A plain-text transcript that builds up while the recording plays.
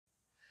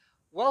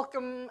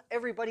Welcome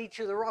everybody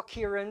to the Rock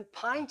here in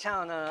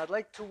Pinetown, and I'd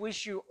like to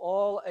wish you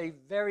all a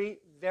very,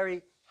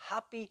 very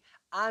happy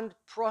and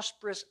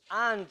prosperous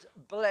and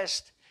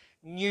blessed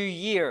new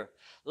year.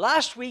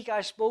 Last week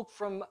I spoke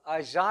from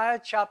Isaiah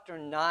chapter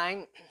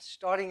 9,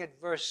 starting at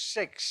verse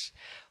 6,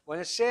 when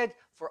it said,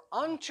 "For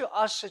unto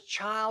us a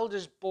child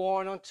is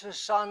born, unto a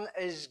son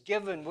is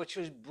given," which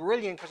was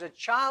brilliant because a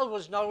child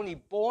was not only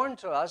born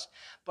to us,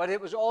 but it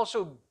was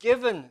also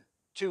given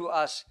to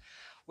us.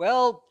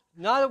 Well,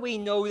 now that we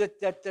know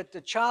that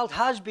the child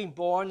has been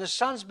born, the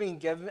son's been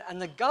given,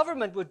 and the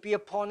government would be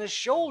upon his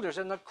shoulders.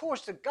 And of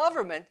course, the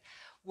government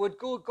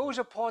goes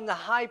upon the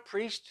high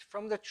priest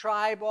from the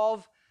tribe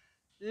of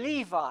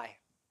Levi.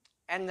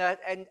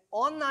 And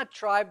on that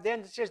tribe,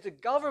 then it says the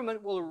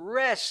government will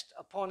rest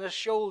upon his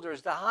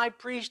shoulders. The high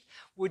priest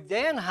would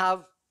then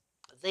have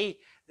the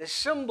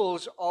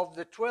symbols of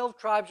the 12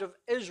 tribes of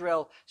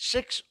Israel,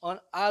 6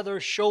 on either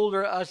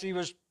shoulder as he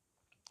was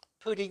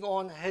putting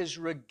on his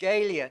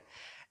regalia.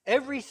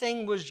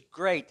 Everything was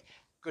great.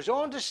 Goes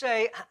on to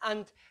say,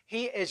 and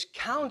he is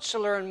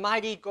Counselor and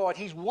Mighty God.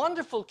 He's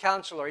Wonderful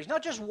Counselor. He's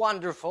not just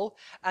wonderful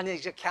and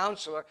he's a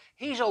counselor.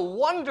 He's a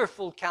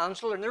wonderful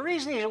counselor. And the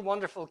reason he's a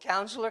wonderful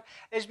counselor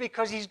is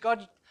because he's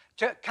got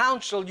to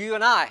counsel you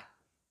and I.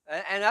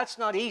 And that's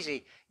not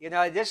easy. You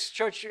know, this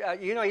church,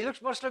 he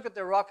must look at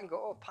the Rock and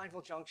go, "Oh,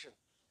 Pineville Junction.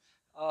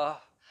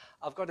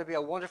 I've got to be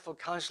a wonderful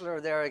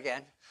counselor there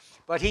again."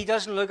 But he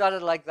doesn't look at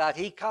it like that.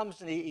 He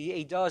comes and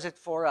he does it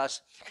for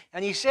us.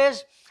 And he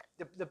says,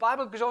 the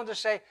Bible goes on to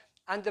say,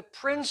 "And the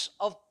Prince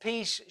of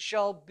Peace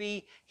shall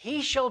be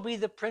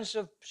the Prince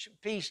of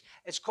Peace."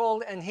 It's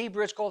called, in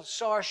Hebrew, it's called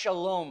Sar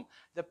Shalom,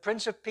 the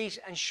Prince of Peace.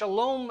 And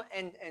Shalom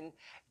and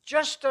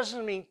just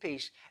doesn't mean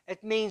peace.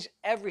 It means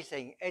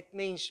everything. It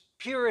means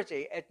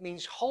purity. It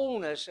means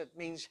wholeness. It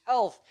means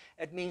health.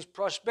 It means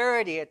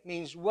prosperity. It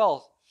means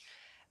wealth.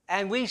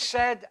 And we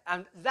said,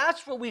 and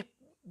that's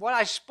what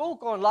I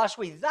spoke on last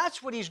week,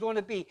 that's what he's going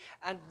to be.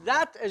 And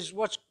that is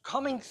what's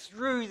coming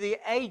through the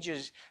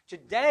ages.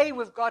 Today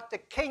we've got the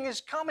King is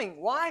coming.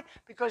 Why?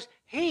 Because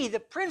he, the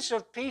Prince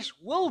of Peace,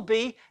 will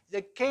be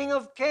the King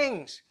of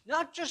Kings.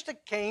 Not just a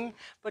king,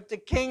 but the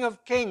King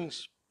of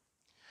Kings.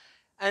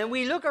 And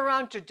we look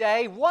around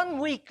today, 1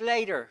 week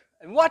later,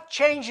 and what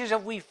changes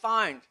have we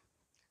found?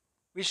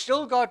 We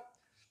still got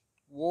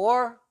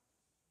war.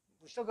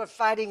 We still got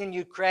fighting in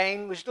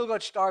Ukraine. We still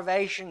got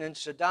starvation in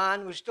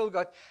Sudan. We still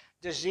got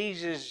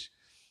diseases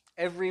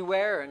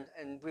everywhere.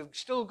 And we've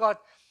still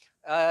got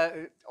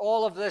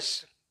all of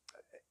this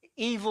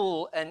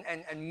evil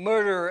and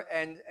murder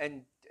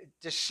and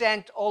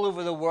dissent all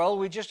over the world.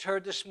 We just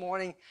heard this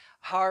morning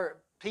how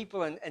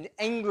people in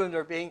England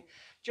are being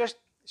just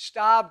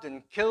stabbed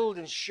and killed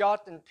and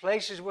shot in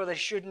places where that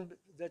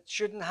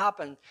shouldn't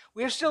happen.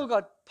 We've still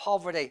got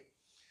poverty.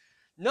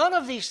 None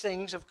of these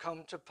things have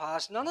come to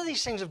pass. None of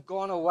these things have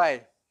gone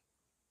away.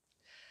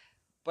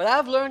 But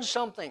I've learned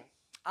something.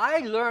 I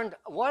learned,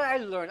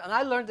 and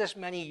I learned this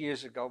many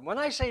years ago. When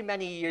I say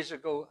many years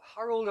ago,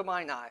 how old am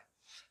I now?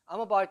 I'm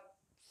about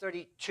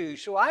 32.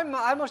 So I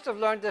must have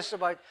learned this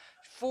about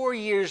 4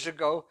 years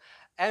ago.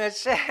 And it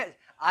said,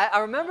 I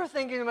remember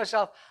thinking to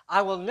myself,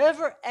 I will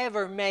never,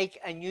 ever make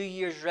a New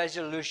Year's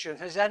resolution.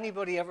 Has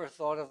anybody ever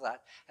thought of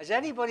that? Has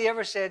anybody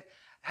ever said,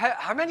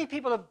 how many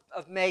people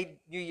have made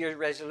New Year's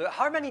resolution?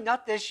 How many,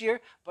 not this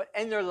year, but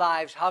in their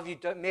lives, have you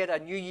made a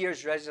New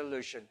Year's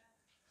resolution?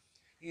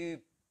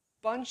 You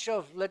bunch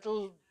of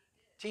little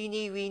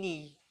teeny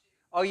weeny.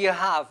 Oh, you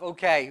have?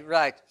 Okay,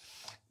 right.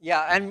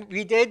 Yeah, and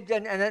we did,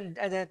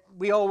 and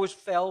we always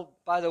fell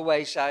by the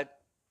wayside.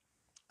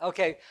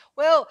 Okay,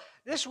 well,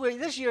 this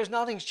year's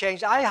nothing's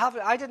changed.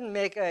 I didn't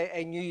make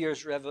a New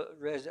Year's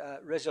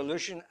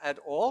resolution at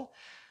all.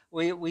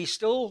 We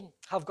still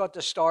have got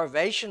the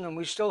starvation, and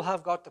we still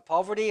have got the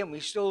poverty, and we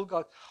still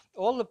got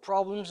all the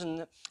problems,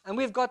 and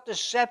we've got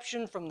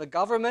deception from the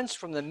governments,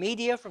 from the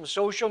media, from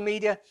social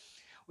media.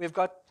 We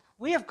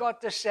have got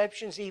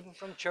deceptions even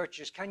from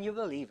churches. Can you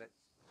believe it?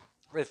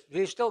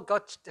 We've still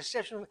got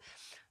deception.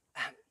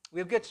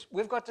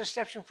 We've got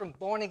deception from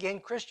born-again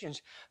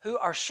Christians who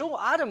are so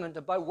adamant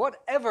about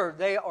whatever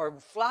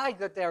flag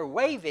that they're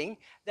waving,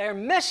 they're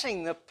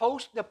missing the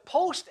post. The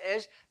post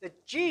is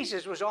that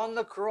Jesus was on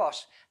the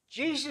cross.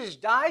 Jesus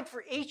died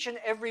for each and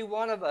every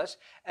one of us,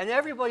 and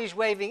everybody's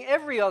waving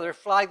every other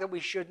flag that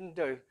we shouldn't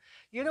do.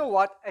 You know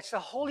what? It's the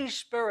Holy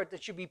Spirit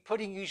that should be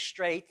putting you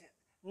straight,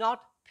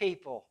 not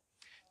people,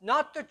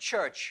 not the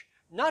church,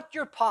 not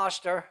your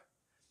pastor,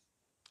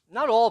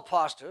 not all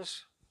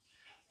pastors,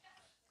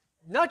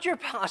 not your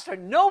pastor.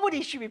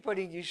 Nobody should be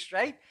putting you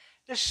straight.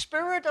 The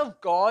Spirit of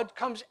God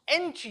comes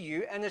into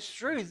you, and it's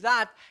through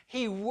that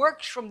He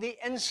works from the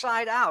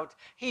inside out.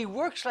 He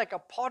works like a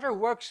potter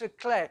works the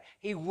clay.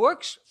 He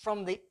works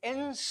from the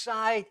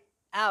inside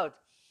out.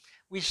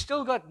 We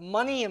still got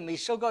money, and we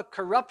still got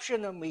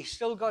corruption, and we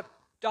still got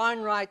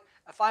downright,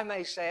 if I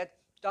may say it,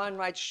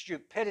 downright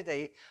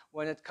stupidity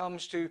when it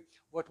comes to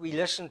what we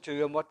listen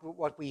to and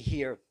what we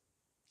hear.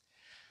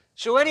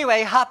 So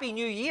anyway, Happy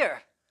New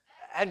Year.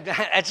 And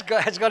it's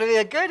going to be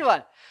a good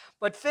one.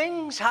 But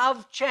things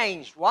have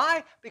changed.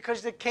 Why?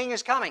 Because the king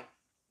is coming.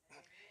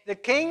 The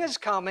king is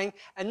coming,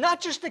 and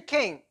not just the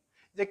king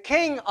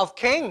of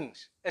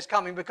kings is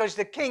coming, because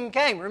the king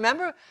came.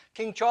 Remember,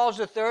 King Charles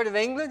III of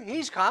England,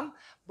 he's come,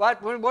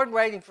 but we weren't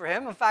waiting for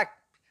him. In fact,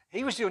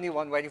 he was the only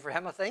one waiting for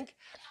him, I think.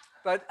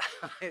 But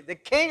the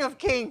King of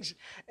Kings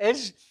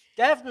is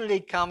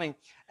definitely coming,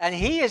 and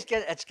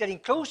it's getting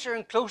closer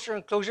and closer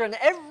and closer, and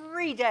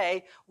every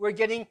day we're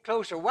getting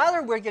closer.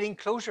 Whether we're getting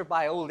closer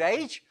by old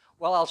age,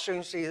 well, I'll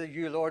soon see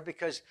you, Lord,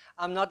 because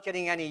I'm not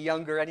getting any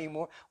younger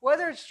anymore.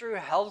 Whether it's through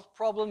health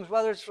problems,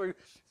 whether it's through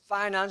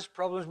finance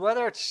problems,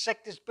 whether it's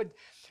sickness, but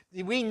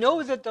we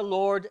know that the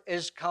Lord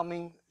is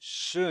coming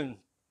soon.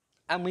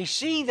 And we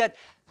see that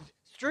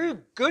through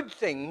good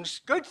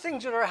things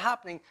that are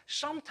happening,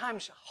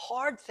 sometimes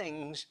hard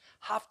things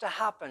have to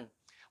happen.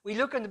 We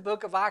look in the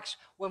book of Acts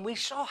when we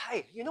saw,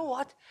 hey, you know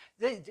what?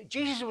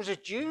 Jesus was a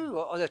Jew,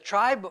 or the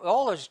tribe,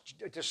 all his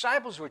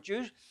disciples were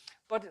Jews.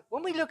 But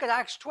when we look at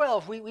Acts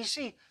 12, we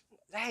see,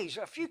 hey,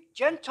 a few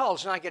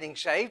Gentiles not getting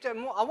saved.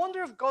 And I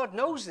wonder if God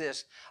knows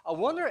this. I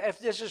wonder if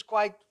this is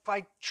quite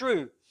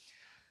true.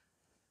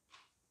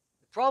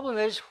 The problem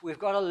is we've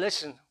got to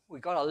listen.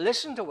 We've got to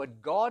listen to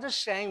what God is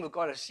saying. We've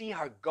got to see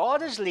how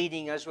God is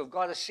leading us. We've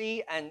got to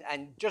see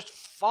and just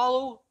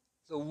follow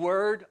the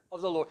word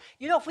of the Lord.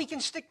 You know, if we can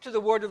stick to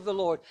the word of the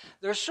Lord,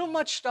 there's so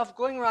much stuff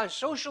going around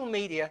social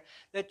media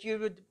that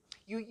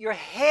your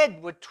head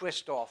would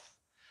twist off.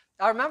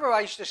 I remember I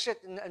used to sit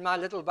in my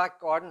little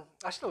back garden.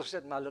 I still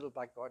sit in my little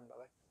back garden, by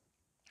the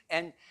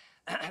way.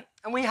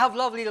 And we have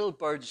lovely little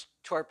birds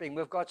chirping.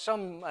 We've got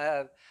some,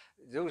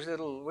 those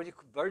little,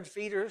 bird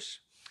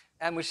feeders.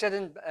 And we sit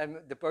in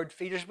the bird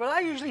feeders. But I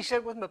usually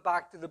sit with my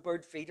back to the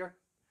bird feeder.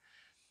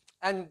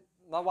 And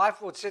my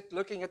wife would sit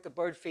looking at the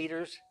bird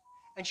feeders.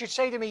 And she'd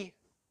say to me,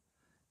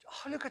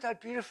 oh, look at that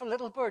beautiful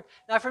little bird.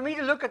 Now, for me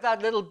to look at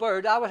that little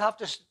bird, I would have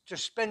to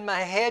spin my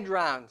head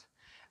round.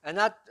 And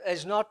that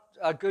is not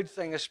a good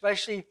thing,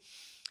 especially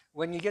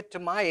when you get to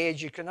my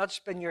age. You cannot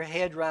spin your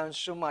head round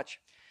so much.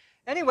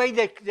 Anyway,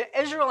 the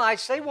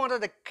Israelites, they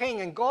wanted a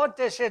king. And God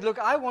said, look,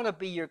 I want to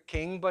be your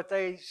king. But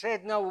they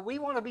said, no, we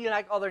want to be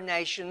like other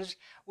nations.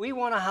 We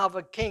want to have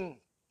a king.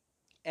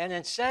 And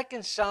in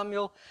 2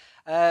 Samuel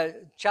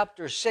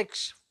chapter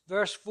 6,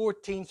 verse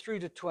 14 through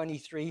to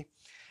 23,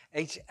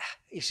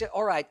 he said,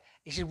 all right.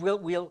 He said,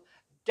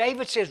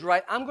 David says,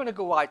 right, I'm going to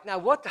go out. Now,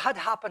 what had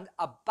happened?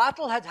 A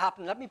battle had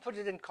happened. Let me put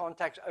it in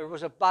context. There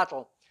was a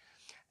battle.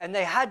 And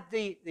they had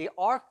the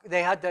ark,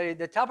 they had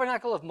the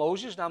tabernacle of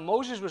Moses. Now,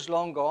 Moses was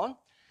long gone.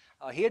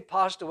 He had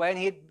passed away,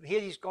 and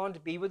he's gone to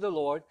be with the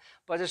Lord.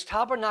 But his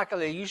tabernacle,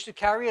 they used to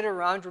carry it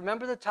around.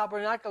 Remember the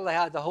tabernacle? They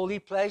had the holy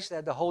place. They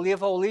had the Holy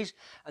of Holies.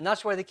 And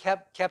that's where they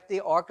kept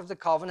the Ark of the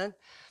Covenant.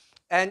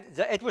 And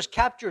it was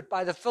captured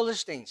by the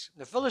Philistines.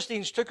 The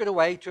Philistines took it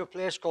away to a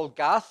place called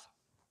Gath.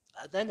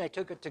 Then they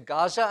took it to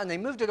Gaza, and they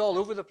moved it all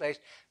over the place,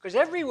 because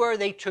everywhere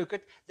they took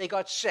it, they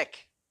got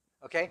sick,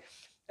 okay?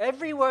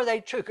 Everywhere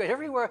they took it,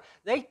 everywhere,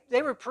 they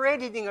were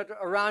parading it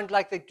around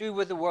like they do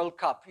with the World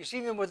Cup. You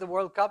see them with the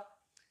World Cup?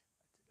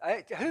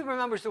 Who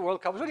remembers the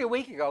World Cup? It was only a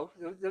week ago,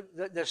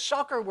 the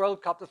soccer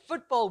World Cup, the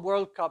football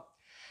World Cup.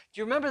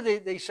 Do you remember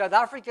the South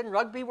African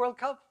Rugby World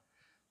Cup?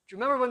 Do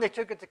you remember when they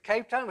took it to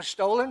Cape Town? It was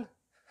stolen?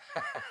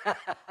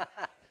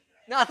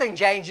 Nothing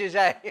changes,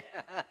 eh?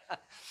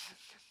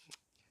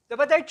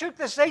 But they took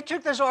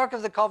this Ark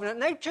of the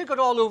Covenant, and they took it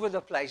all over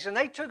the place, and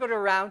they took it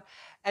around,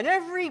 and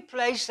every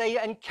place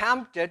they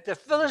encamped it, the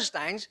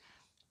Philistines,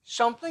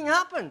 something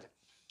happened.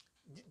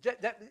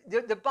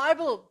 The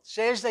Bible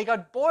says they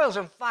got boils.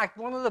 In fact,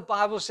 one of the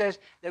Bibles says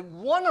that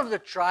one of the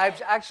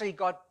tribes actually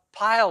got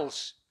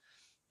piles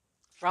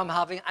from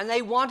having, and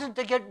they wanted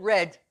to get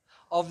rid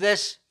of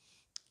this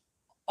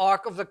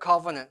Ark of the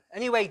Covenant.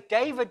 Anyway,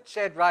 David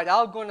said, right,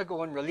 I'm going to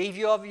go and relieve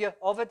you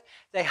of it.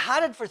 They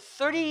had it for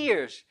 30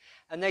 years.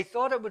 And they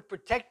thought it would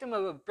protect them,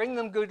 it would bring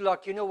them good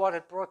luck. You know what?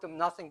 It brought them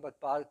nothing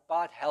but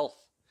bad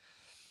health.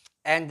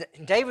 And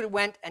David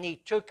went and he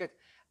took it.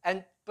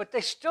 But they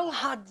still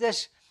had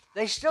this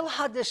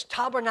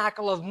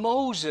tabernacle of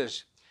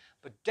Moses.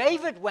 But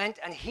David went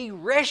and he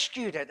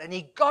rescued it, and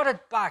he got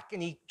it back,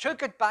 and he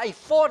took it back. He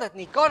fought it, and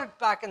he got it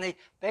back, and they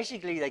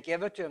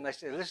gave it to him. They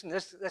said, listen,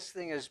 this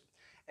thing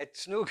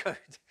it's no good.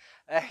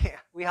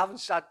 We haven't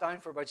sat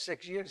down for about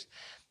 6 years.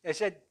 They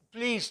said,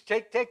 please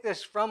take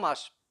this from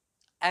us.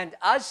 And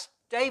as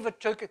David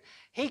took it,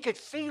 he could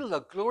feel the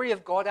glory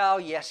of God. Oh,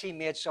 yes, he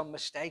made some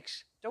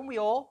mistakes. Don't we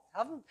all?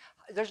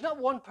 There's not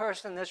one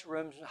person in this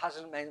room who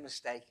hasn't made a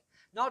mistake.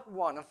 Not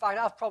one. In fact,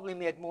 I've probably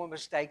made more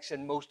mistakes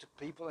than most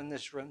people in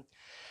this room.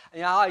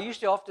 And, I used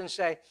to often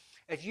say,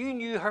 if you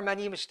knew how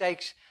many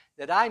mistakes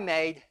that I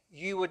made,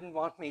 you wouldn't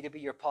want me to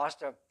be your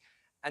pastor.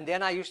 And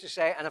then I used to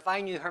say, and if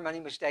I knew how many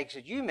mistakes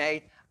that you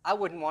made, I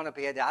wouldn't want to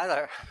be it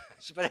either.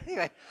 But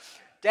anyway,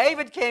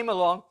 David came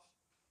along.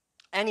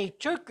 And he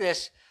took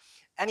this,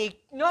 And he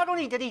not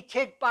only did he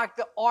take back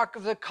the Ark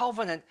of the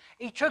Covenant,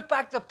 he took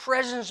back the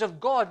presence of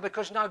God,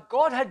 because now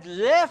God had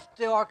left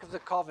the Ark of the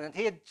Covenant.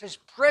 His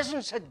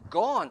presence had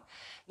gone.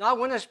 Now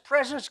when his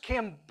presence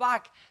came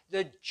back,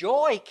 the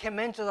joy came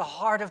into the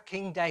heart of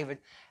King David.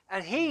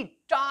 And he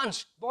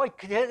danced. Boy,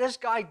 this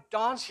guy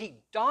danced. He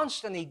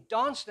danced and he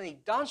danced and he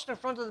danced in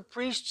front of the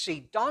priests.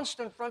 He danced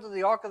in front of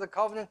the Ark of the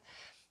Covenant.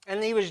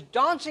 And he was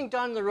dancing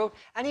down the road,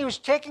 and he was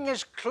taking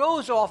his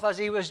clothes off as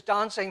he was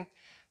dancing.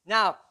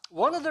 Now,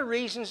 one of the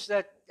reasons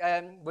that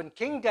when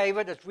King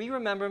David, as we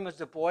remember him as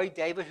the boy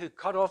David who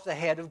cut off the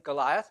head of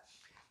Goliath,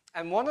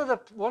 and one of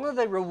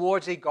the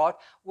rewards he got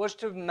was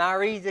to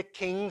marry the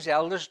king's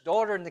eldest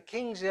daughter, and the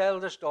king's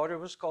eldest daughter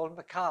was called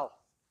Michal.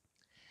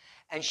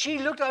 And she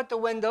looked out the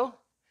window,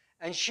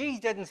 and she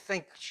didn't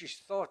think, she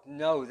thought,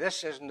 no,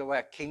 this isn't the way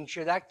a king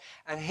should act.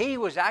 And he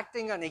was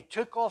acting, and he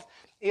took off.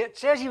 It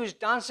says he was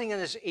dancing in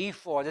his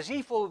ephod. His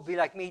ephod would be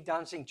like me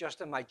dancing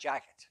just in my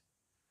jacket.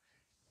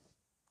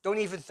 Don't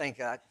even think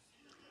that.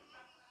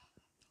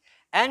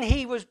 And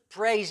he was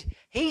praised.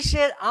 He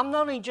said, I'm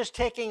not only just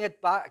taking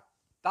it back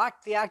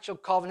the actual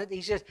covenant.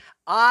 He says,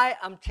 I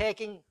am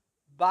taking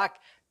back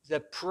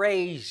the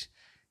praise.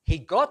 He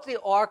got the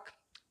ark,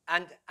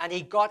 and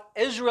he got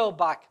Israel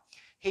back.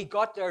 He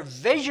got their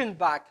vision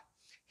back.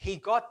 He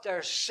got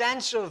their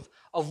sense of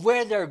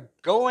where they're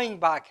going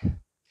back.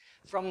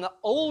 From the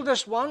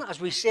oldest one, as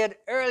we said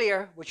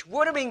earlier, which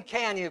would have been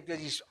Ken, but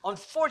he's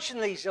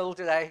unfortunately ill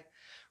today,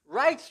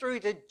 right through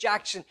to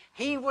Jackson,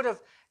 he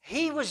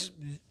was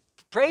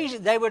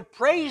praising, they were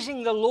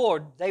praising the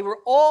Lord. They were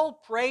all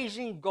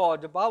praising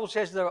God. The Bible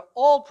says they were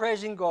all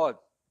praising God.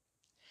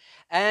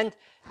 And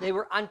they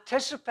were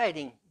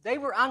anticipating. They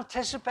were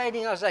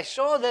anticipating, as I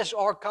saw this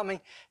ark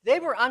coming, they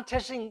were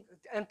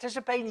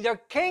anticipating their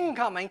king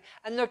coming,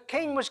 and their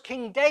king was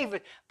King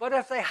David. But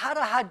if they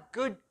had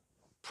good,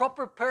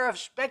 proper pair of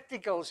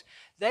spectacles,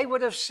 they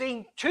would have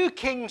seen two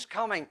kings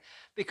coming,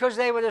 because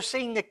they would have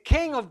seen the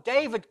king of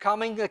David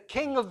coming, the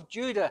king of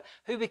Judah,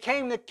 who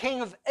became the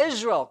king of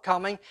Israel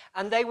coming,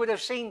 and they would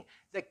have seen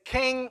the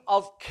King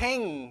of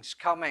Kings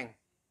coming.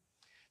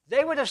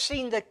 They would have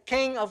seen the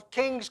King of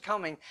Kings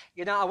coming.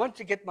 You know, I went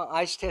to get my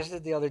eyes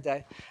tested the other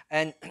day,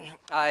 and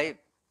I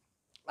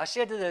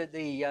said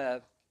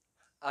to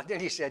I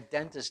nearly said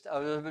dentist. I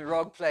was in the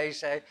wrong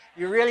place.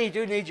 You really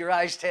do need your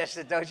eyes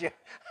tested, don't you?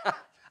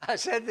 I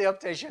said to the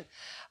optician,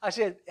 I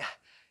said,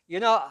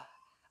 you know,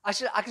 I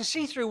can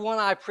see through one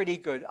eye pretty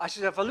good. I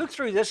said, if I look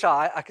through this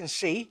eye, I can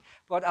see,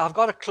 but I've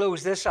got to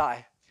close this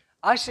eye.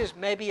 I says,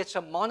 maybe it's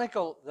a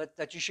monocle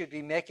that you should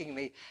be making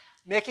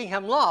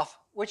him laugh,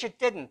 which it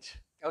didn't.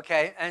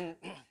 Okay, and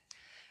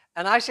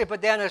I said,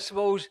 but then I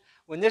suppose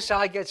when this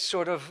eye gets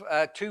sort of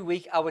too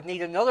weak, I would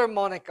need another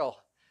monocle,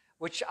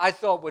 which I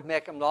thought would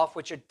make him laugh,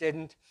 which it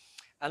didn't.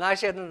 And I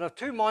said, if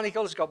two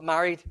monocles got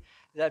married,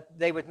 that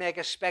they would make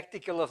a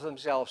spectacle of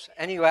themselves.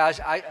 Anyway,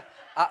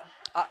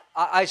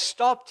 I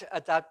stopped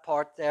at that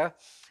part there.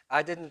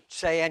 I didn't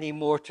say any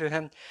more to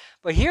him.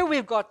 But here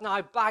we've got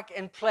now back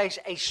in place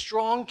a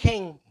strong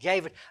King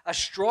David, a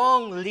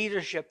strong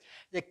leadership,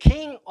 the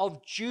King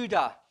of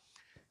Judah.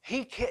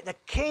 The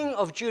king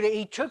of Judah,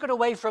 he took it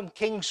away from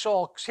King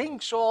Saul. King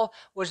Saul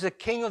was the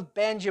king of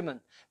Benjamin,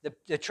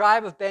 the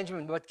tribe of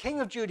Benjamin. But King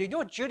of Judah, you know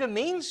what Judah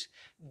means?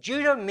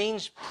 Judah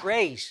means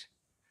praise.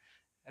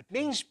 It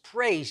means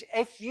praise.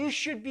 If you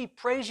should be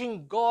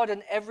praising God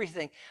in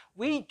everything,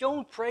 we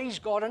don't praise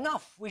God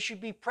enough. We should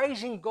be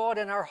praising God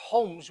in our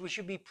homes. We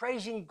should be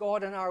praising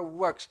God in our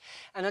works.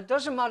 And it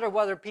doesn't matter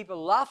whether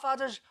people laugh at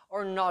us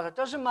or not. It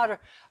doesn't matter.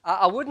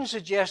 I wouldn't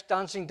suggest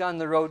dancing down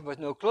the road with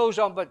no clothes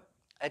on, but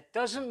it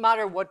doesn't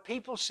matter what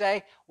people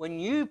say. When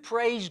you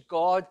praise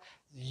God,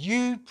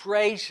 you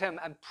praise Him,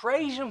 and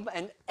praise Him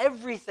in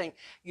everything.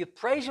 You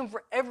praise Him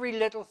for every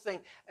little thing.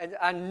 And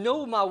I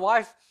know my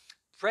wife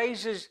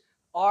praises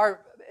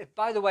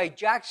by the way,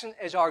 Jackson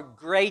is our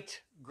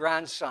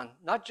great-grandson.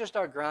 Not just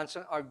our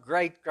grandson, our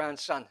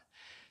great-grandson.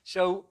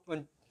 So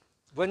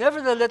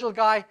whenever the little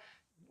guy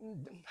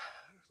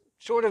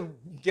sort of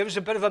gives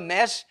a bit of a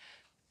mess,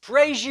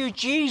 praise you,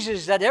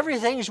 Jesus, that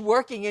everything's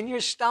working in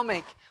your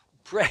stomach.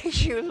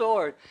 Praise you,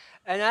 Lord.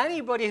 And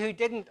anybody who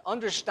didn't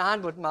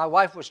understand what my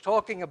wife was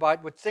talking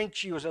about would think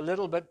she was a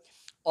little bit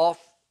off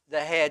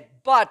the head.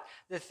 But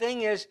the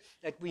thing is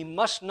that we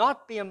must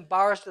not be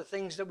embarrassed of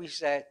things that we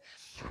said.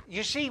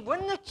 You see,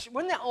 when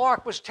the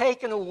ark was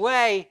taken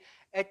away,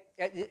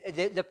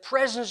 the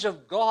presence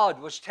of God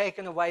was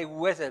taken away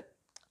with it.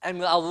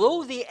 And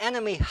although the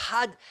enemy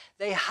had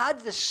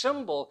the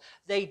symbol,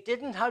 they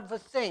didn't have the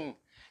thing.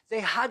 They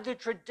had the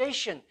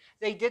tradition.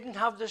 They didn't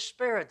have the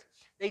spirit.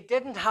 They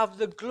didn't have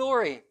the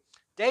glory.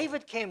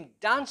 David came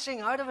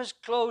dancing out of his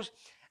clothes,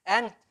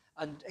 and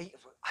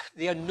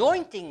the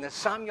anointing that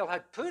Samuel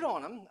had put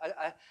on him,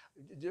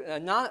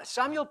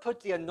 Samuel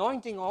put the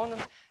anointing on him,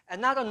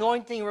 and that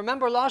anointing,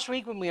 remember last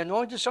week when we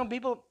anointed some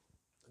people?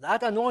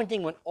 That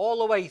anointing went all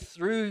the way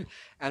through,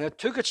 and it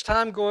took its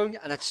time going,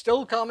 and it's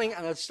still coming,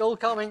 and it's still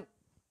coming,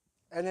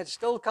 and it's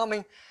still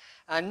coming.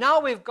 And now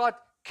we've got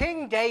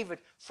King David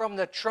from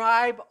the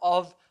tribe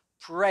of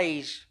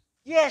praise.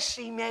 Yes,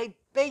 he made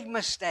big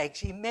mistakes.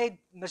 He made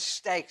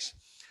mistakes.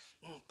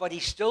 But he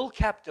still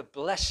kept the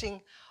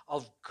blessing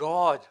of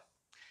God.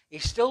 He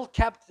still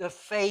kept the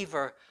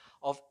favor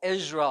of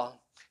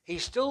Israel. He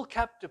still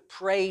kept the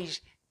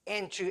praise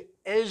into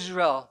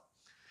Israel.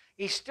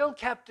 He still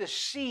kept the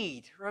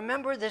seed.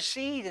 Remember the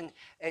seed in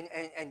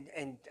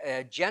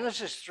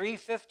Genesis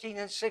 3:15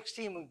 and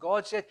 16 when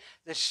God said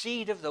the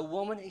seed of the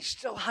woman. He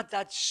still had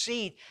that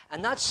seed,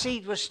 and that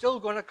seed was still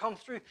going to come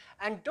through.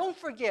 And don't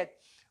forget,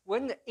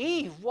 when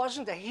Eve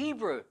wasn't a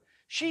Hebrew,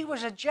 she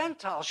was a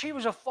Gentile. She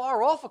was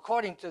afar off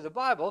according to the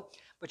Bible,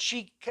 but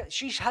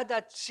she's had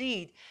that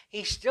seed.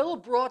 He still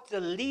brought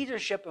the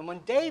leadership, and when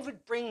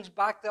David brings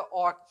back the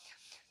ark,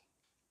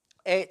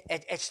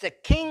 it's the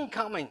king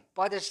coming,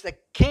 but it's the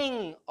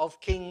King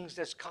of Kings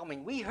that's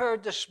coming. We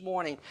heard this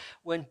morning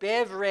when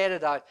Bev read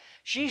it out.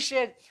 She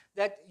said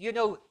that,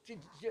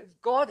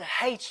 God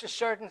hates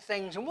certain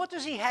things. And what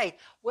does he hate?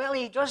 Well,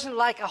 he doesn't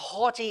like a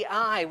haughty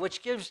eye,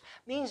 which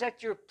means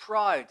that you're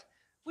proud.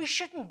 We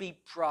shouldn't be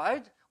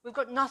proud. We've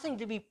got nothing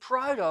to be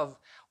proud of.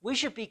 We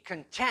should be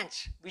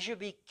content. We should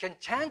be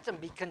content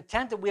and be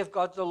content that we've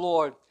got the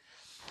Lord.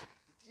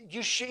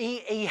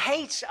 He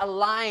hates a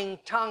lying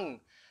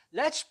tongue.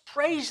 Let's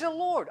praise the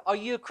Lord. Are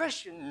you a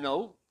Christian?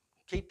 No.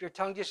 Keep your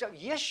tongue to yourself.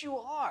 Yes, you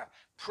are.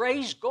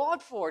 Praise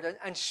God for it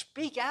and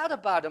speak out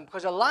about him,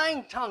 because a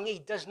lying tongue he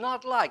does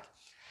not like.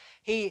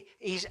 He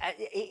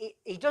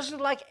doesn't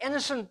like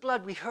innocent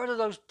blood. We heard of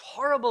those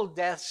horrible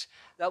deaths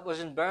that was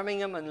in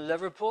Birmingham and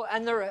Liverpool,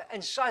 and they're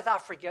in South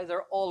Africa.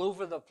 They're all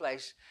over the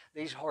place,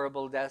 these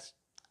horrible deaths.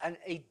 And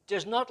he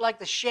does not like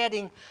the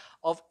shedding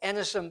of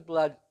innocent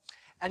blood.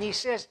 And he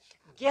says,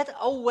 get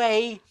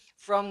away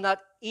from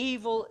that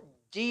evil,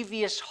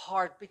 devious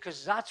heart,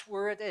 because that's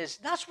where it is.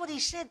 That's what he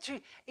said to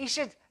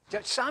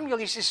Samuel.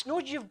 He says, know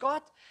what you've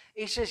got?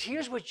 He says,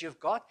 here's what you've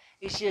got.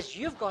 He says,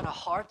 you've got a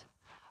heart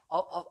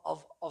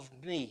of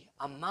me,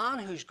 a man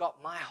who's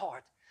got my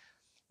heart.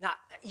 Now,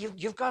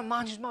 you've got a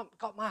man who's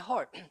got my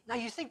heart. Now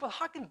you think, well,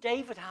 how can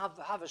David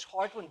have his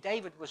heart when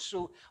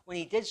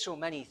he did so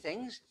many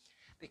things?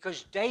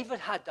 Because David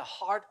had the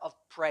heart of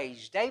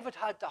praise. David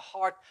had the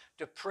heart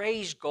to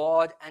praise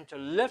God and to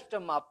lift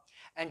him up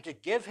and to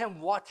give him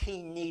what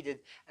he needed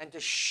and to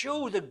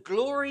show the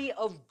glory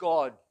of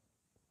God.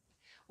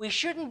 We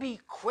shouldn't be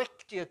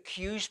quick to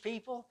accuse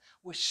people.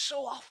 We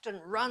so often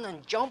run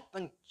and jump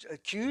and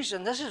accuse,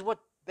 and this is what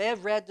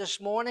Bev read this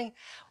morning.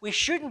 We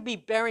shouldn't be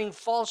bearing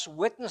false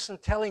witness and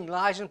telling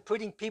lies and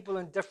putting people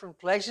in different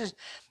places,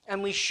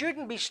 and we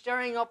shouldn't be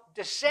stirring up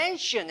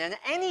dissension in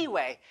any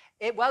way,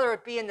 whether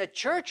it be in the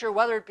church or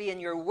whether it be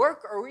in your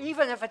work or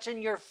even if it's in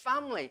your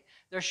family.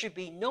 There should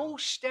be no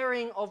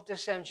stirring of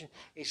dissension.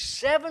 It's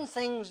 7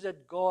 things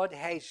that God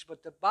hates,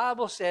 but the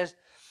Bible says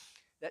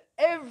that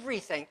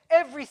everything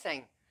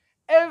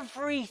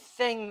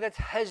that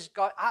has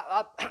got...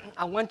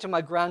 I went to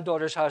my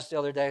granddaughter's house the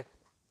other day,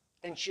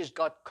 and she's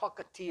got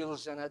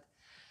cockatiels in it,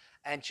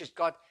 and she's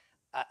got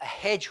a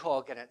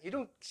hedgehog in it. You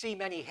don't see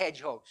many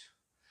hedgehogs.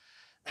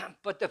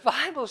 But the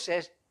Bible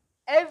says,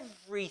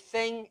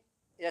 everything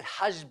that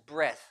has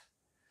breath,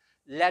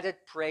 let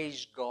it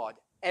praise God.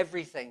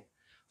 Everything.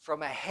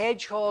 From a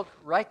hedgehog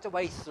right the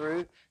way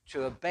through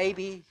to a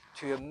baby,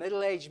 to a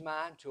middle-aged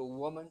man, to a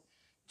woman,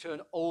 to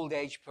an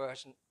old-aged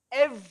person.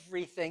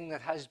 Everything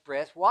that has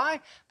breath. Why?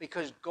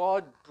 Because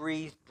God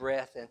breathed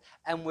breath in.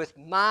 And with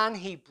man,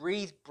 he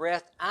breathed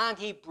breath, and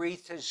he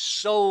breathed his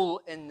soul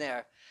in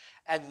there.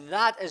 And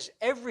that is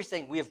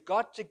everything. We've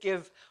got to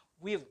give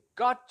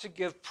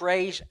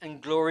praise and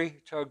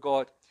glory to our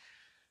God.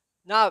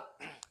 Now,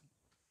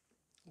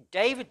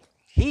 David,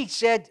 he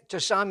said to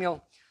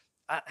Samuel,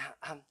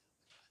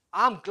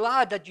 I'm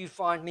glad that you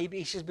found me.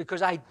 He says,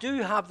 because I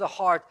do have the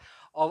heart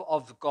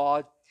of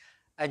God.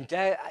 And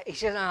he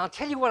says, and I'll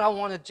tell you what I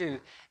want to do.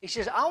 He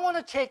says, I want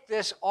to take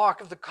this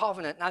Ark of the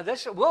Covenant. Now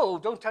whoa,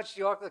 don't touch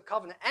the Ark of the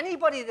Covenant.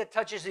 Anybody that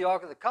touches the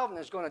Ark of the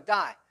Covenant is going to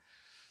die.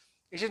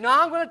 He says, no,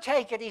 I'm going to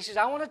take it. He says,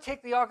 I want to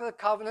take the Ark of the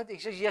Covenant. He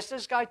says, yes,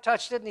 this guy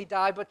touched it and he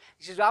died. But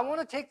he says, I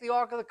want to take the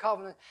Ark of the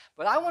Covenant,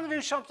 but I want to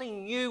do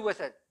something new with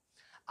it.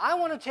 I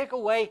want to take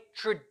away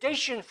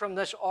tradition from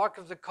this Ark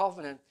of the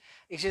Covenant.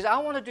 He says, I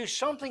want to do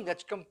something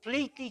that's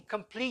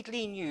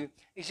completely new.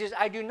 He says,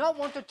 I do not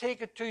want to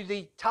take it to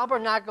the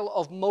tabernacle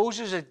of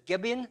Moses at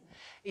Gibeon.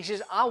 He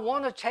says, I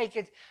want to take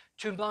it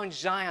to Mount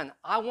Zion.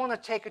 I want to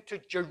take it to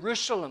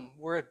Jerusalem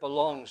where it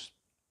belongs.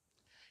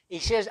 He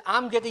says,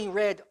 I'm getting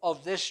rid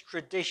of this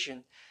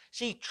tradition.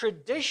 See,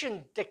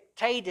 tradition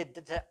dictated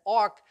that the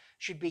ark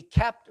should be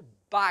kept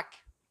back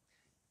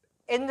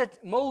in the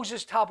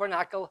Moses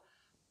tabernacle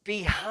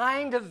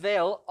behind the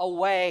veil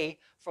away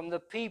from the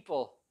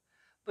people.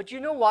 But you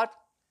know what?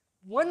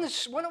 When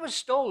it was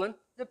stolen,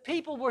 the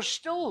people were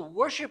still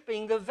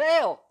worshiping the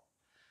veil.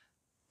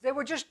 They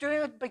were just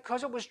doing it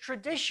because it was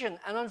tradition.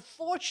 And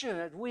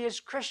unfortunate, we as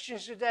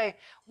Christians today,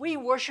 we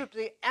worship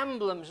the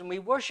emblems and we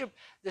worship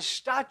the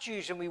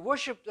statues and we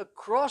worship the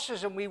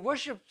crosses and we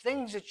worship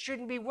things that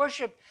shouldn't be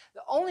worshipped.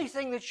 The only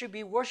thing that should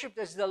be worshipped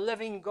is the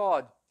living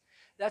God.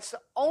 That's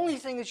the only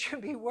thing that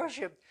should be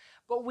worshipped.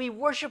 But we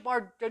worship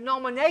our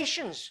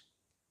denominations.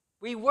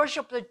 We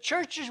worship the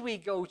churches we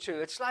go to.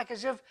 It's like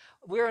as if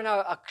we're in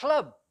a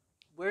club.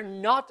 We're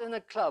not in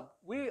a club.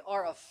 We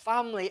are a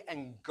family,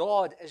 and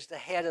God is the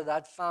head of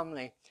that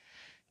family.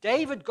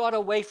 David got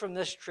away from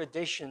this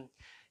tradition.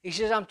 He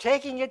says, I'm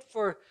taking it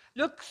for,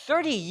 look,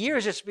 30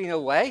 years it's been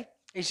away.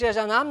 He says,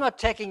 and I'm not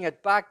taking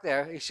it back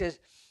there. He says,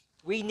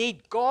 we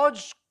need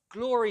God's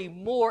glory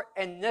more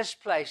in this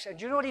place. And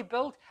do you know what he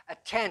built? A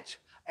tent,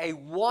 a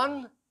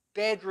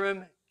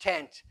one-bedroom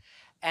tent.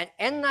 And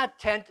in that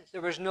tent,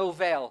 there was no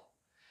veil.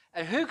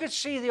 And who could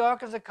see the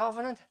Ark of the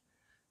Covenant?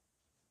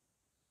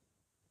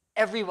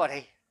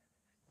 Everybody.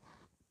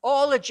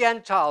 All the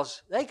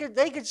Gentiles. They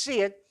could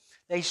see it.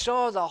 They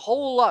saw the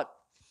whole lot.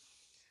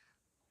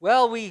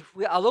 Well,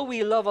 although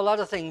we love a lot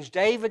of things,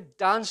 David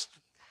danced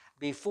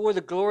before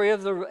the glory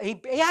of the...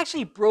 He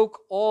actually broke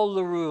all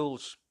the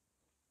rules.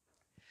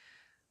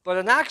 But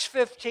in Acts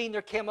 15,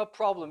 there came a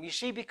problem. You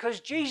see,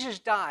 because Jesus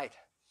died.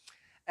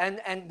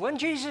 And when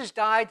Jesus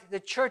died, the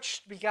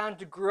church began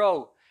to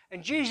grow.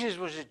 And Jesus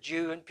was a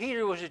Jew, and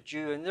Peter was a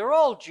Jew, and they're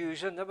all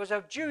Jews, and there was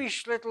a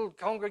Jewish little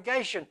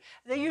congregation.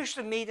 They used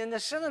to meet in the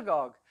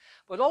synagogue.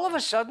 But all of a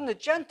sudden, the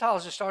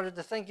Gentiles have started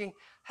to thinking,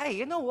 hey,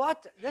 you know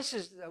what? This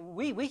is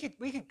we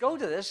could go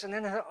to this, and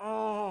then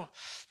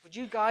would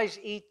you guys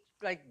eat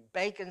like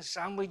bacon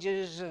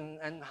sandwiches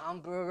and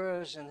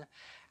hamburgers, and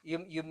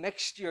you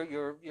mixed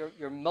your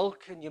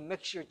milk and you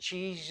mix your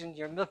cheese and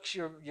you mix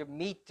your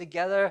meat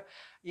together.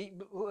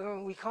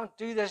 We can't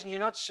do this, and you're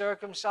not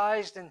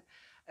circumcised, and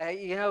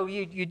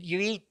you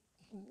eat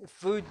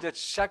food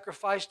that's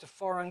sacrificed to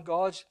foreign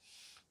gods.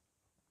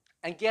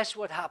 And guess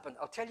what happened?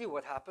 I'll tell you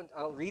what happened.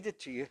 I'll read it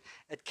to you.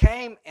 It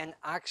came in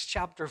Acts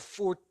chapter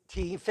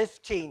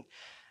 15.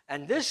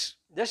 And this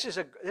is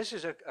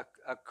a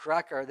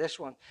cracker, this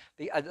one.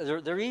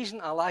 The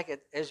reason I like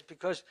it is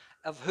because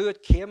of who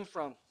it came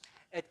from.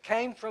 It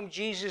came from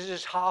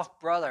Jesus'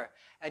 half-brother.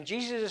 And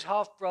Jesus'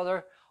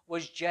 half-brother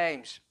was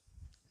James.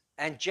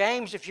 And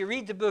James, if you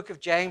read the book of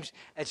James,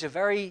 it's a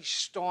very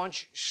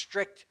staunch,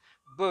 strict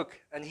book.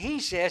 And he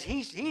says,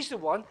 he's the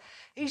one.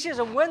 He says,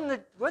 and when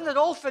they'd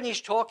all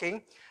finished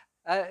talking,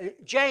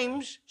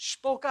 James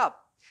spoke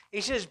up.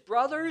 He says,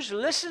 brothers,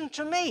 listen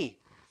to me.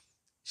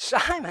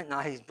 Simon, now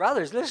his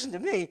brothers, listen to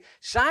me.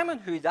 Simon,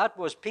 who that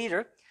was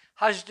Peter,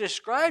 has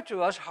described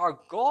to us how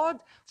God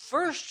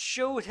first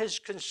showed his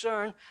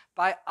concern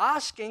by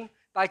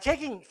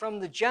taking from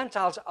the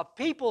Gentiles a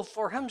people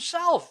for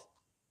himself.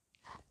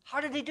 How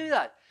did he do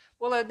that?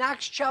 Well, in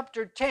Acts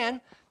chapter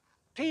 10,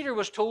 Peter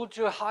was told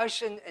to a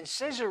house in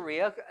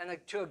Caesarea and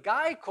to a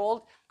guy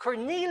called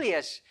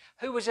Cornelius,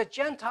 who was a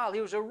Gentile.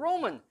 He was a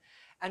Roman.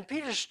 And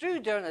Peter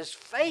stood there and his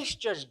face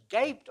just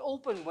gaped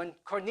open when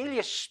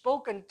Cornelius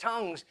spoke in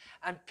tongues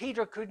and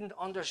Peter couldn't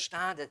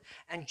understand it.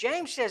 And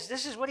James says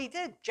this is what he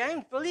did.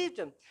 James believed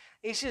him.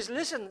 He says,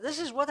 listen, this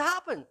is what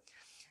happened.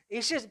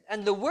 He says,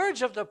 and the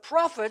words of the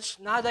prophets,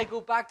 now they go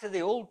back to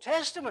the Old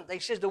Testament. They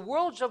says the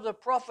words of the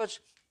prophets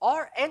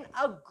are in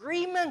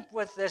agreement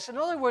with this. In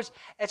other words,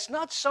 it's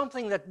not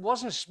something that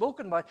wasn't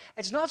spoken about.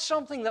 It's not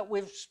something that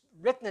we've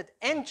written it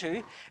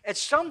into.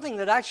 It's something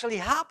that actually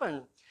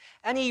happened.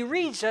 And he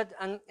reads it,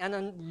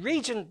 and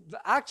reads in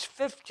Acts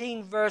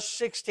 15, verse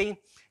 16,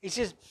 he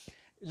says,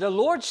 the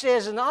Lord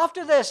says, and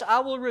after this I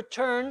will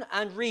return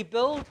and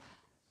rebuild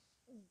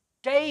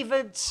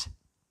David's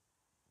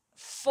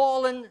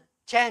fallen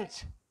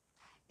tent.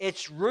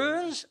 Its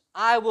ruins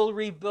I will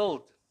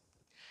rebuild,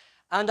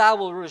 and I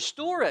will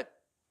restore it.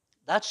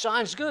 That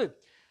sounds good.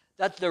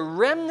 That the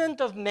remnant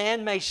of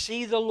men may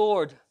see the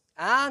Lord.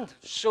 And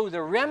so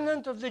the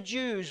remnant of the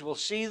Jews will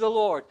see the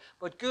Lord.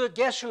 But good,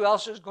 guess who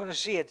else is going to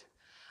see it?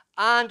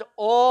 And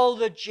all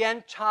the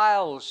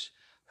Gentiles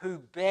who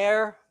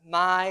bear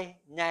my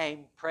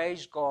name.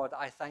 Praise God.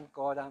 I thank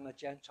God I'm a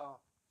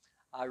Gentile.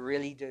 I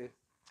really do.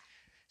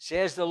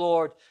 Says the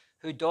Lord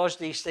who does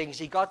these things.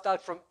 He got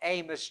that from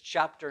Amos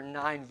chapter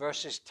 9,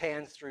 verses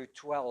 10 through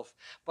 12.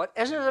 But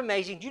isn't it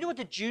amazing? Do you know what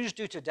the Jews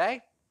do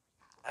today?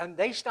 And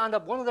they stand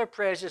up, one of their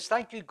prayers is,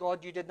 thank you,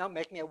 God, you did not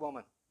make me a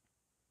woman.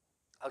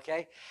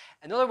 Okay?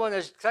 Another one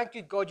is, thank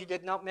you, God, you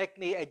did not make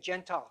me a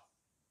Gentile.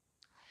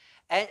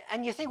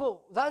 And you think,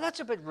 well, that's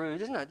a bit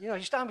rude, isn't it? You know,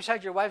 you stand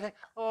beside your wife and think,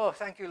 oh,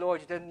 thank you,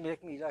 Lord, you didn't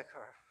make me like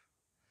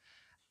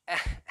her.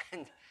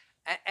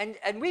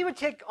 And we would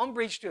take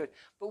umbrage to it.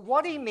 But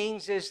what he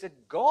means is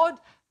that God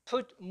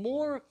put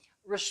more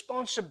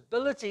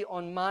responsibility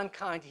on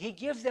mankind. He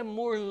gave them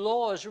more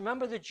laws.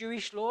 Remember the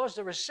Jewish laws?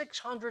 There were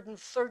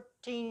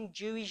 613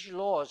 Jewish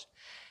laws.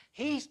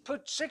 He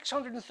put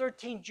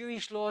 613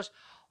 Jewish laws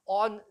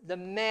on the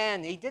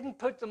men. He didn't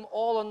put them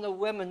all on the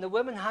women. The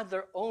women had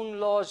their own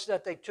laws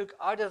that they took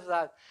out of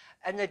that.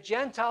 And the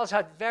Gentiles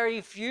had very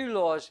few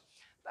laws.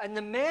 And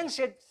the men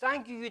said,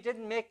 thank you, you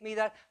didn't make me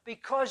that,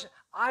 because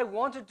I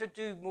wanted to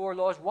do more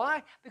laws.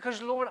 Why?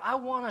 Because, Lord, I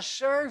want to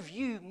serve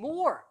you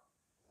more.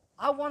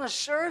 I want to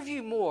serve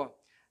you more.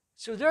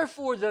 So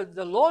therefore,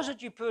 the laws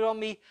that you put on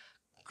me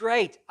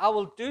Great, I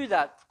will do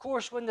that. Of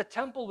course, when the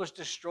temple was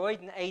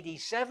destroyed in AD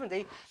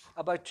 70,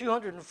 about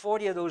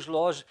 240 of those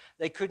laws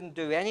they couldn't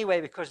do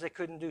anyway because they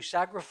couldn't do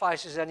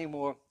sacrifices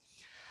anymore.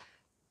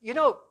 You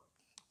know,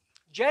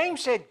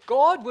 James said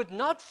God would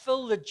not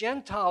fill the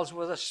Gentiles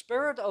with the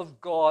Spirit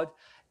of God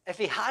if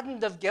he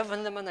hadn't have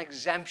given them an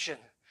exemption.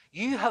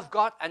 You have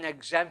got an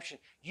exemption.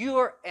 You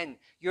are in.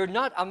 You're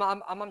not,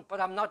 but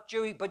I'm not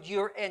Jewish, but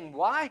you're in.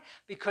 Why?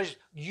 Because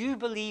you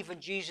believe in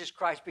Jesus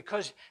Christ.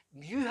 Because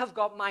you have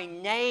got my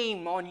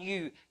name on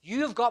you.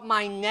 You have got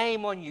my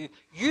name on you.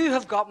 You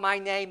have got my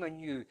name on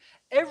you.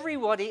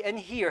 Everybody in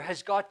here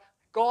has got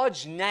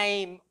God's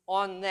name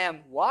on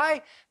them.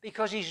 Why?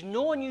 Because he's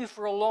known you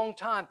for a long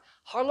time.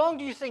 How long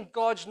do you think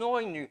God's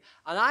knowing you?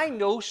 And I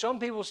know some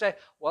people say,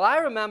 well, I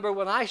remember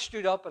when I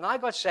stood up and I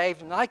got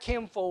saved and I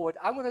came forward.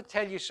 I'm going to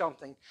tell you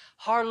something.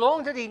 How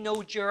long did he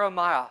know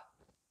Jeremiah?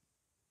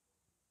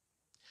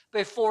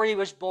 Before he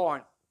was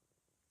born.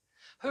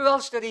 Who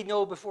else did he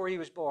know before he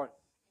was born?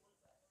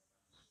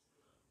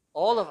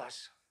 All of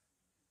us.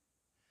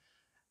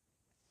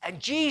 And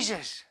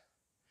Jesus,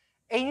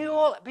 he knew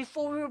all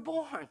before we were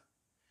born.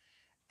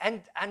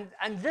 And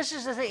this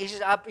is the thing. He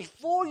says,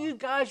 before you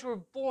guys were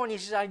born, he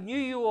says, I knew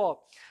you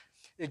all.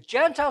 The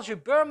Gentiles who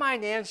bear my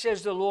name,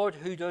 says the Lord,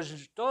 who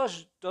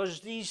does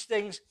these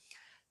things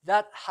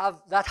that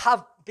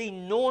have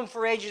been known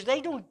for ages.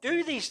 They don't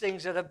do these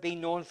things that have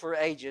been known for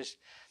ages.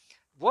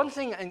 One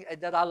thing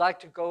that I like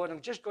to go, and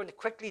I'm just going to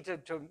quickly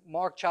to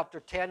Mark chapter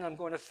 10, I'm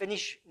going to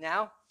finish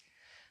now.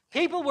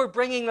 People were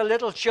bringing the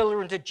little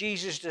children to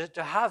Jesus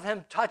to have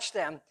him touch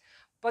them.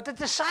 But the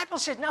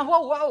disciples said, no,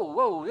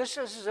 whoa, this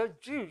is a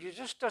Jew. You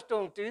just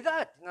don't do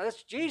that. Now,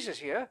 that's Jesus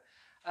here.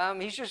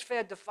 He's just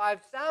fed the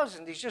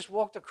 5,000. He's just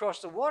walked across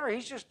the water.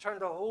 He's just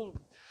turned a whole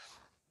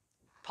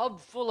pub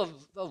full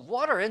of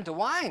water into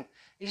wine.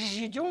 He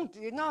says,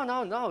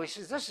 no. He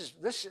says,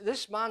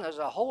 this man is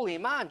a holy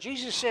man.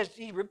 Jesus says,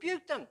 he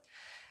rebuked them.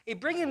 He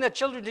bringing the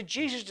children to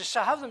Jesus to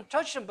have them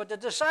touch them, but the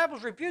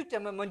disciples rebuked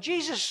them. And when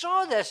Jesus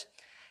saw this,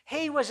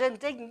 he was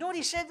indignant. You know what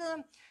he said to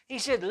them? He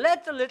said,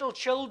 let the little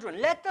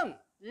children, let them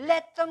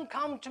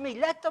come to me.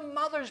 Let the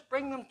mothers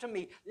bring them to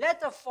me. Let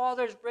the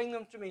fathers bring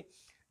them to me.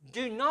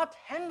 Do not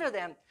hinder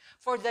them,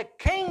 for the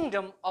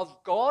kingdom of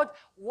God.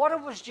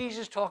 What was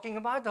Jesus talking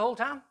about the whole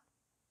time?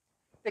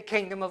 The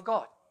kingdom of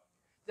God.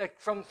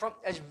 From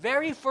his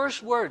very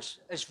first words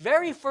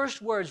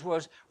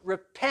was,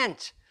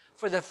 repent,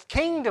 for the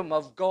kingdom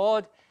of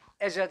God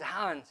is at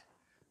hand.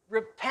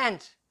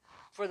 Repent,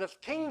 for the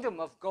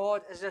kingdom of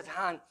God is at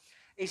hand.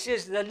 He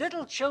says the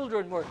little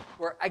children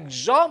were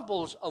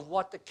examples of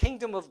what the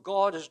kingdom of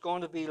God is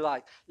going to be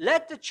like.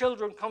 Let the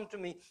children come to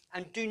me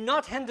and do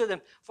not hinder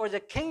them, for the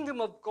kingdom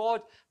of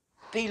God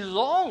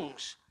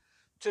belongs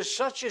to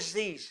such as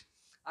these.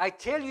 I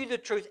tell you the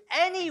truth,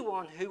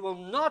 anyone who will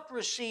not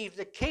receive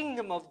the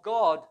kingdom of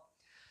God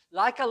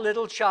like a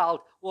little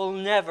child will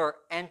never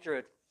enter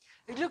it.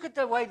 Look at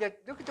the way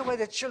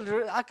the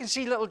children, I can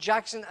see little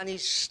Jackson, and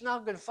he's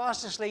snug and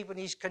fast asleep, and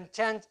he's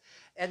content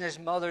in his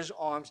mother's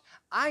arms.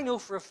 I know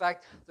for a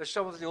fact there's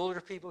some of the older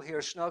people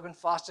here snug and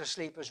fast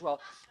asleep as well.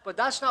 But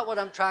that's not what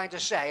I'm trying to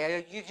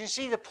say. You can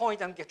see the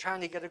point I'm trying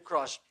to get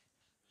across.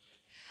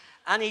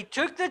 And he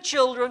took the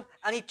children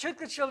in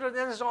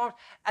his arms,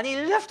 and he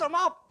lifted them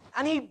up,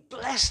 and he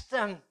blessed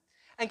them.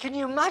 And can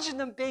you imagine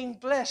them being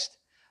blessed?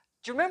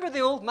 Do you remember the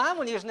old man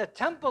when he was in the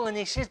temple and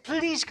he said,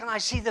 please, can I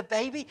see the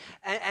baby?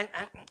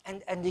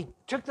 And he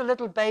took the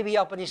little baby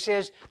up and he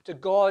says to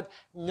God,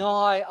 now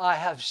I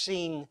have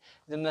seen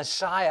the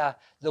Messiah,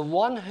 the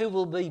one who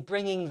will be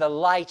bringing the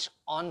light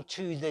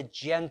onto the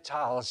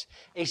Gentiles.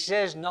 He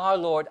says, now,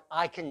 Lord,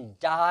 I can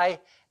die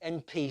in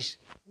peace.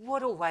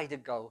 What a way to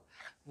go.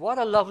 What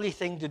a lovely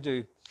thing to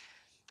do.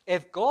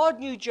 If God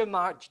knew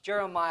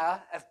Jeremiah,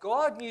 if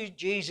God knew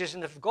Jesus,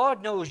 and if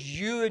God knows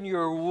you in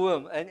your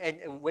womb,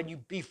 and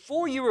when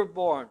before you were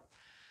born,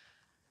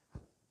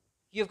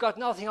 you've got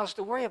nothing else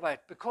to worry about,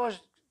 because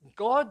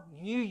God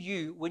knew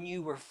you when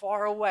you were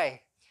far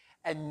away,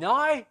 and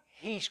now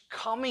he's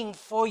coming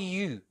for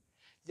you.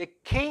 The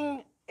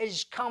King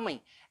is coming,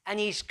 and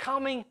he's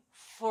coming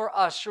for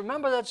us.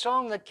 Remember that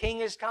song, The King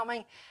is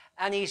Coming?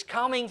 And he's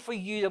coming for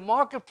you. The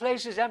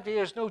marketplace is empty.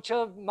 There's no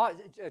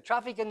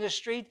traffic in the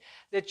street.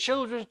 The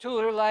children's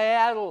tools are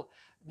idle.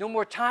 No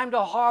more time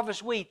to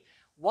harvest wheat.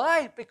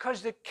 Why?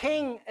 Because the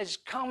King is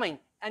coming.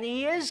 And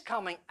he is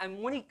coming.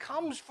 And when he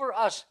comes for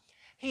us,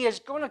 he is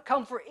going to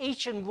come for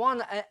each and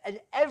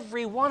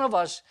every one of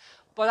us.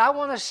 But I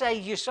want to say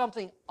to you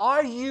something.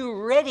 Are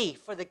you ready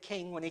for the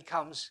King when he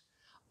comes?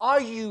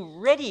 Are you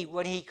ready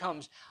when he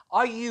comes?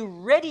 Are you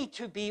ready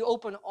to be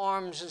open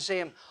arms and say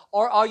him?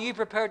 Or are you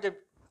prepared to...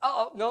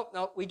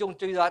 No, we don't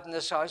do that in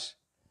this house.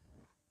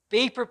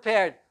 Be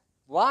prepared.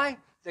 Why?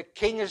 The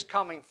King is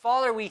coming.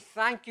 Father, we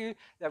thank you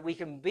that we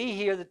can be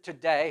here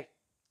today,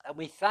 and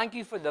we thank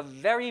you for the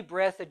very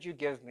breath that you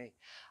give me.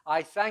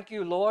 I thank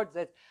you, Lord,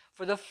 that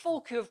for the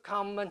folk who have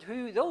come and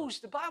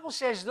the Bible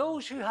says,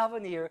 those who have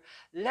an ear,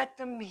 let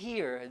them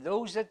hear.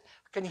 Those that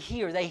can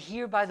hear, they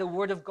hear by the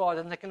word of God,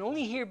 and they can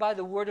only hear by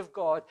the word of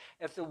God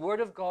if the word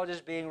of God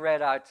is being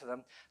read out to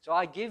them. So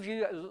I give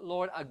you,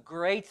 Lord, a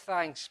great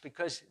thanks,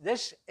 because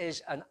this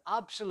is an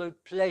absolute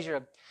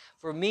pleasure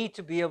for me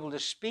to be able to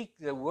speak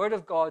the word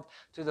of God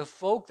to the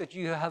folk that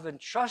you have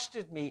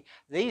entrusted me,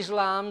 these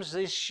lambs,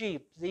 these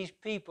sheep, these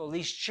people,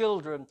 these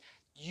children,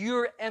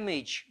 your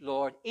image,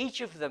 Lord, each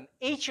of them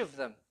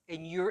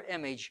in your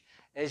image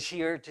is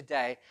here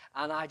today.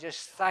 And I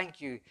just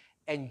thank you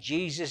in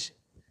Jesus'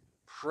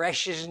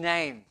 precious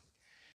name.